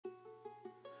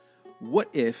What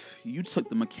if you took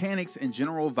the mechanics and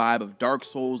general vibe of Dark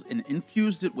Souls and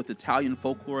infused it with Italian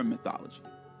folklore and mythology?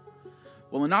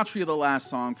 Well, Enotria the Last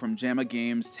Song from JAMA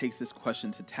Games takes this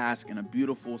question to task in a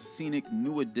beautiful, scenic,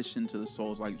 new addition to the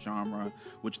Souls-like genre,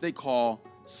 which they call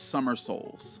Summer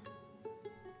Souls.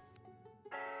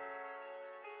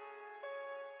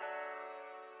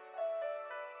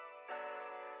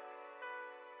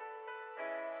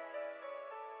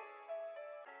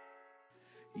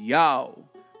 Yo,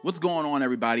 what's going on,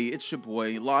 everybody? It's your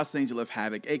boy, Los Angeles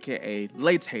Havoc, aka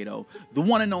Laytato, the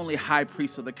one and only high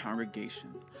priest of the congregation.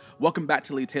 Welcome back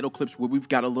to Laytato Clips, where we've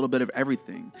got a little bit of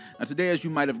everything. Now today, as you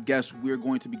might have guessed, we're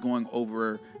going to be going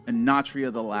over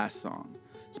Enotria the Last Song.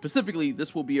 Specifically,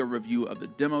 this will be a review of the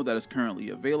demo that is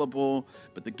currently available,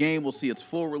 but the game will see its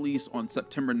full release on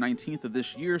September 19th of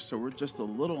this year, so we're just a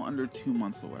little under 2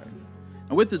 months away.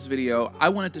 And with this video, I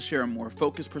wanted to share a more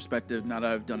focused perspective now that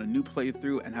I've done a new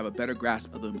playthrough and have a better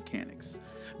grasp of the mechanics.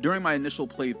 During my initial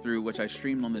playthrough, which I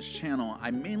streamed on this channel, I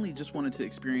mainly just wanted to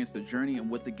experience the journey and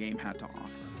what the game had to offer.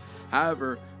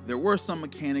 However, there were some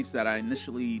mechanics that I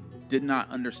initially did not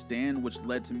understand, which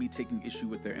led to me taking issue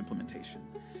with their implementation.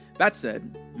 That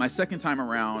said, my second time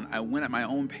around, I went at my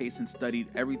own pace and studied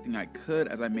everything I could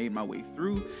as I made my way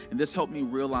through, and this helped me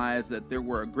realize that there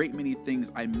were a great many things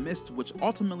I missed, which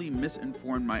ultimately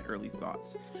misinformed my early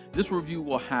thoughts. This review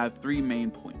will have 3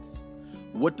 main points.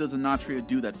 What does Enotria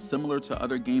do that's similar to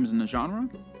other games in the genre?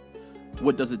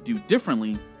 What does it do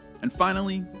differently? And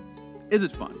finally, is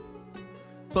it fun?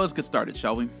 So let's get started,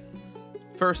 shall we?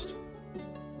 First,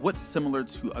 what's similar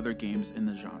to other games in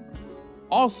the genre?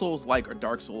 All Souls-like or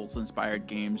Dark Souls-inspired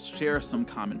games share some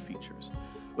common features.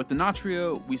 With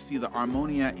Enotria, we see the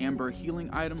Armonia Amber healing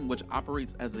item, which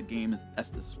operates as the game's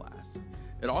Estus Flask.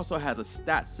 It also has a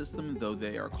stat system, though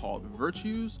they are called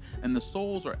virtues, and the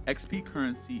souls or XP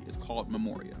currency is called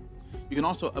Memoria. You can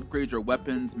also upgrade your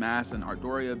weapons, mass, and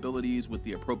Ardoria abilities with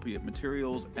the appropriate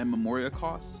materials and Memoria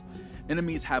costs.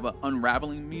 Enemies have an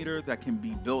unraveling meter that can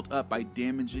be built up by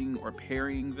damaging or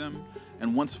parrying them,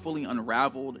 and once fully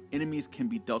unraveled, enemies can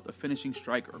be dealt a finishing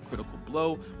strike or critical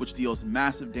blow, which deals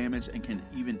massive damage and can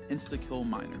even insta-kill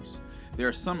miners. There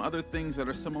are some other things that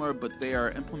are similar, but they are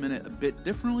implemented a bit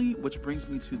differently, which brings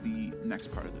me to the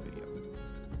next part of the video.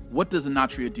 What does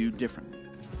Enotria do differently?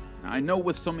 Now, I know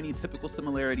with so many typical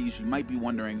similarities, you might be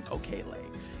wondering, okay, Lay,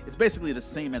 it's basically the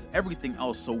same as everything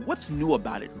else, so what's new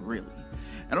about it, really?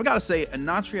 And I gotta say,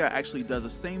 Enotria actually does the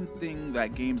same thing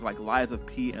that games like Lies of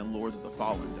P and Lords of the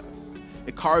Fallen does.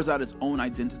 It carves out its own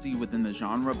identity within the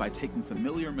genre by taking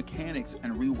familiar mechanics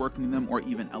and reworking them or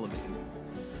even elevating them.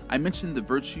 I mentioned the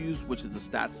virtues, which is the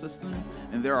stats system,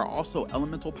 and there are also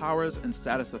elemental powers and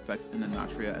status effects in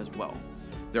Enotria as well.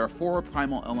 There are 4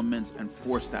 primal elements and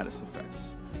 4 status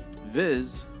effects.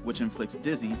 Viz, which inflicts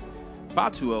dizzy,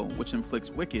 Fatuo, which inflicts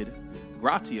wicked,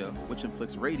 Gratia, which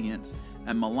inflicts radiant,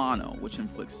 and Milano, which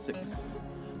inflicts sickness.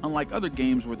 Unlike other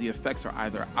games where the effects are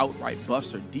either outright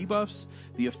buffs or debuffs,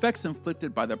 the effects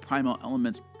inflicted by the primal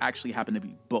elements actually happen to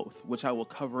be both, which I will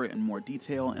cover in more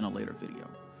detail in a later video.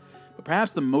 But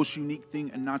perhaps the most unique thing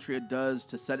Enotria does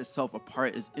to set itself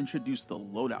apart is introduce the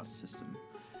loadout system.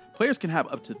 Players can have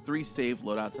up to 3 saved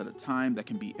loadouts at a time that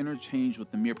can be interchanged with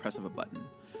the mere press of a button.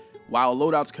 While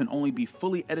loadouts can only be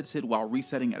fully edited while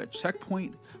resetting at a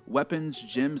checkpoint, weapons,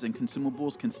 gems, and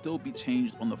consumables can still be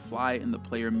changed on the fly in the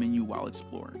player menu while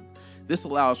exploring. This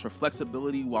allows for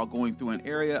flexibility while going through an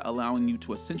area, allowing you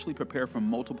to essentially prepare for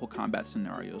multiple combat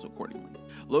scenarios accordingly.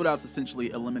 Loadouts essentially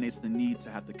eliminates the need to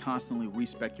have to constantly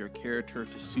respec your character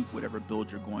to suit whatever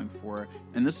build you're going for,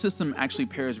 and this system actually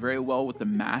pairs very well with the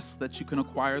masks that you can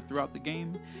acquire throughout the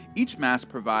game. Each mask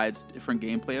provides different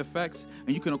gameplay effects,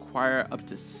 and you can acquire up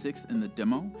to 6 in the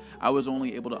demo. I was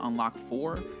only able to unlock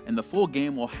 4, and the full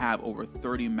game will have over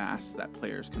 30 masks that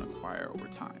players can acquire over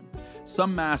time.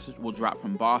 Some masks will drop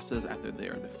from bosses after they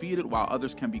are defeated, while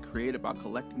others can be created by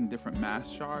collecting different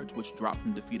mask shards, which drop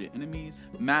from defeated enemies.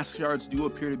 Mask shards do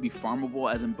appear to be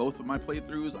farmable, as in both of my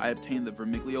playthroughs, I obtained the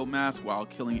Vermiglio mask while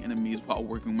killing enemies while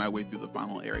working my way through the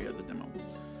final area of the demo.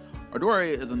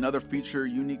 Ardoria is another feature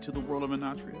unique to the world of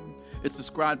Enotria. It's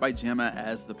described by JAMA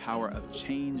as the power of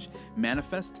change,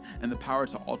 manifest, and the power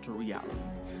to alter reality.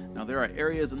 Now, there are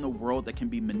areas in the world that can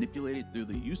be manipulated through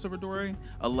the use of Ardoria,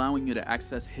 allowing you to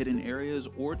access hidden areas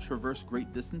or traverse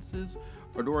great distances.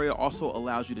 Ardoria also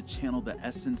allows you to channel the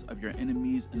essence of your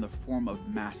enemies in the form of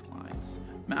mask lines.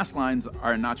 Mask lines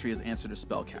are Enotria's answer to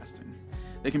spellcasting.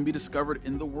 They can be discovered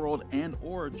in the world and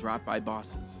or dropped by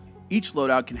bosses. Each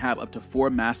loadout can have up to 4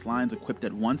 mask lines equipped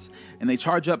at once, and they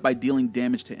charge up by dealing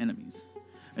damage to enemies.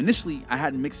 Initially, I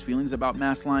had mixed feelings about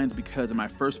mass lines because in my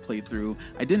first playthrough,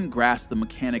 I didn't grasp the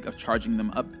mechanic of charging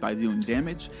them up by doing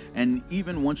damage, and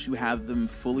even once you have them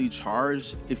fully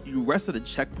charged, if you rest at a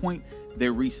checkpoint, they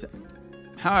reset.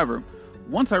 However,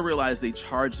 once I realized they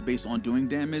charged based on doing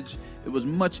damage, it was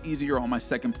much easier on my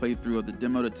second playthrough of the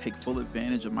demo to take full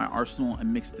advantage of my arsenal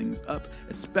and mix things up,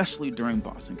 especially during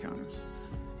boss encounters.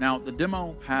 Now, the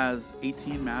demo has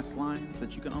 18 mass lines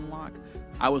that you can unlock.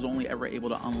 I was only ever able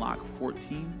to unlock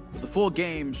 14. The full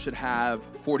game should have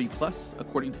 40 plus,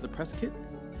 according to the press kit,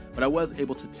 but I was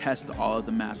able to test all of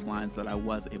the mass lines that I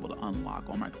was able to unlock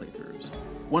on my playthroughs.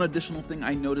 One additional thing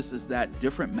I noticed is that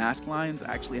different mask lines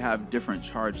actually have different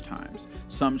charge times.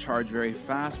 Some charge very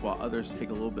fast while others take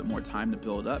a little bit more time to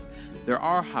build up. There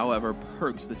are, however,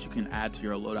 perks that you can add to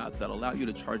your loadout that allow you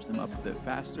to charge them up a bit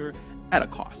faster at a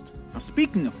cost. Now,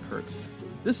 speaking of perks,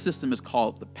 this system is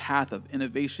called the Path of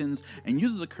Innovations and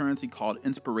uses a currency called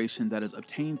Inspiration that is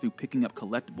obtained through picking up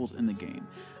collectibles in the game.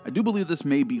 I do believe this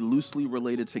may be loosely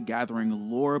related to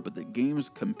gathering lore, but the game's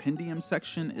compendium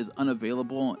section is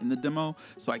unavailable in the demo,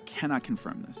 so I cannot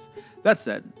confirm this. That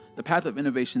said, the Path of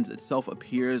Innovations itself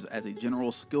appears as a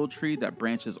general skill tree that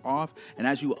branches off, and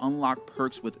as you unlock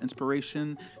perks with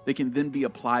Inspiration, they can then be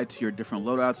applied to your different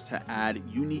loadouts to add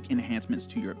unique enhancements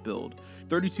to your build.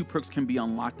 32 perks can be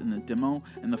unlocked in the demo,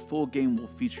 and the full game will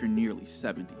feature nearly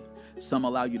 70. Some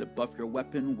allow you to buff your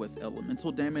weapon with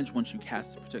elemental damage once you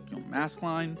cast a particular mask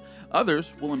line.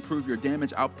 Others will improve your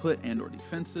damage output and/or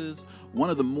defenses. One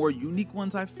of the more unique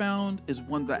ones I found is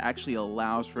one that actually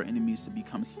allows for enemies to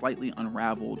become slightly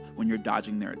unraveled when you're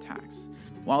dodging their attacks.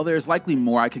 While there's likely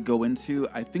more I could go into,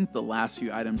 I think the last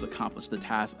few items accomplish the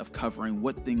task of covering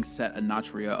what things set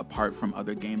Enotria apart from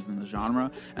other games in the genre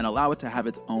and allow it to have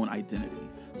its own identity.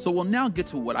 So we'll now get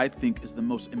to what I think is the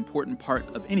most important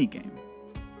part of any game.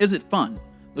 Is it fun?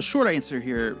 The short answer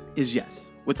here is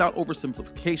yes. Without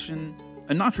oversimplification,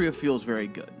 Enotria feels very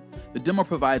good. The demo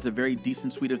provides a very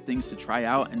decent suite of things to try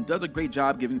out and does a great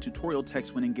job giving tutorial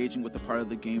text when engaging with a part of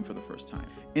the game for the first time.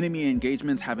 Enemy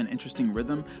engagements have an interesting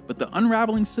rhythm, but the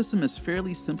unraveling system is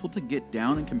fairly simple to get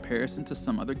down in comparison to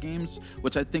some other games,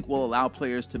 which I think will allow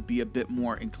players to be a bit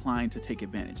more inclined to take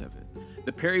advantage of it.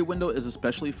 The parry window is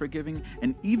especially forgiving,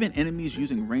 and even enemies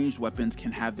using ranged weapons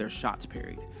can have their shots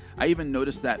parried. I even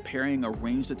noticed that parrying a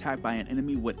ranged attack by an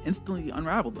enemy would instantly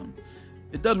unravel them.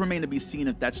 It does remain to be seen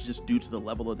if that's just due to the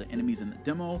level of the enemies in the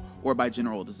demo or by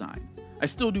general design. I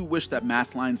still do wish that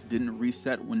mass lines didn't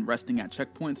reset when resting at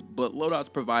checkpoints, but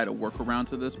loadouts provide a workaround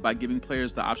to this by giving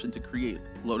players the option to create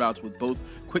loadouts with both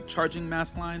quick charging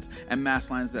mass lines and mass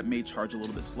lines that may charge a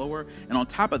little bit slower, and on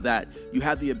top of that, you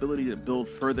have the ability to build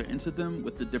further into them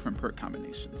with the different perk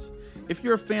combinations. If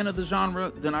you're a fan of the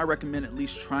genre, then I recommend at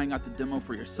least trying out the demo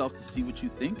for yourself to see what you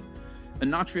think.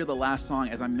 Enotria, the last song,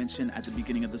 as I mentioned at the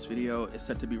beginning of this video, is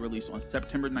set to be released on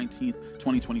September 19th,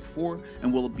 2024,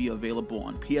 and will be available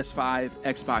on PS5,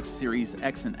 Xbox Series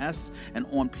X and S, and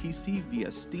on PC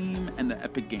via Steam and the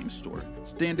Epic Games Store.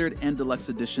 Standard and deluxe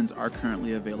editions are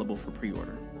currently available for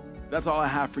pre-order. That's all I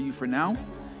have for you for now.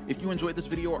 If you enjoyed this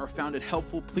video or found it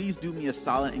helpful, please do me a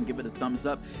solid and give it a thumbs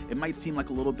up. It might seem like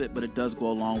a little bit, but it does go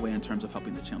a long way in terms of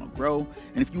helping the channel grow.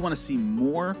 And if you want to see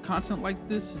more content like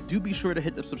this, do be sure to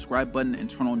hit the subscribe button and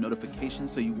turn on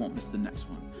notifications so you won't miss the next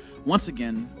one. Once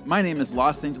again, my name is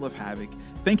Lost Angel of Havoc.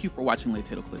 Thank you for watching Late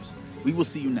Tato Clips. We will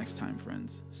see you next time,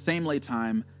 friends. Same late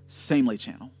time, same late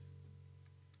channel.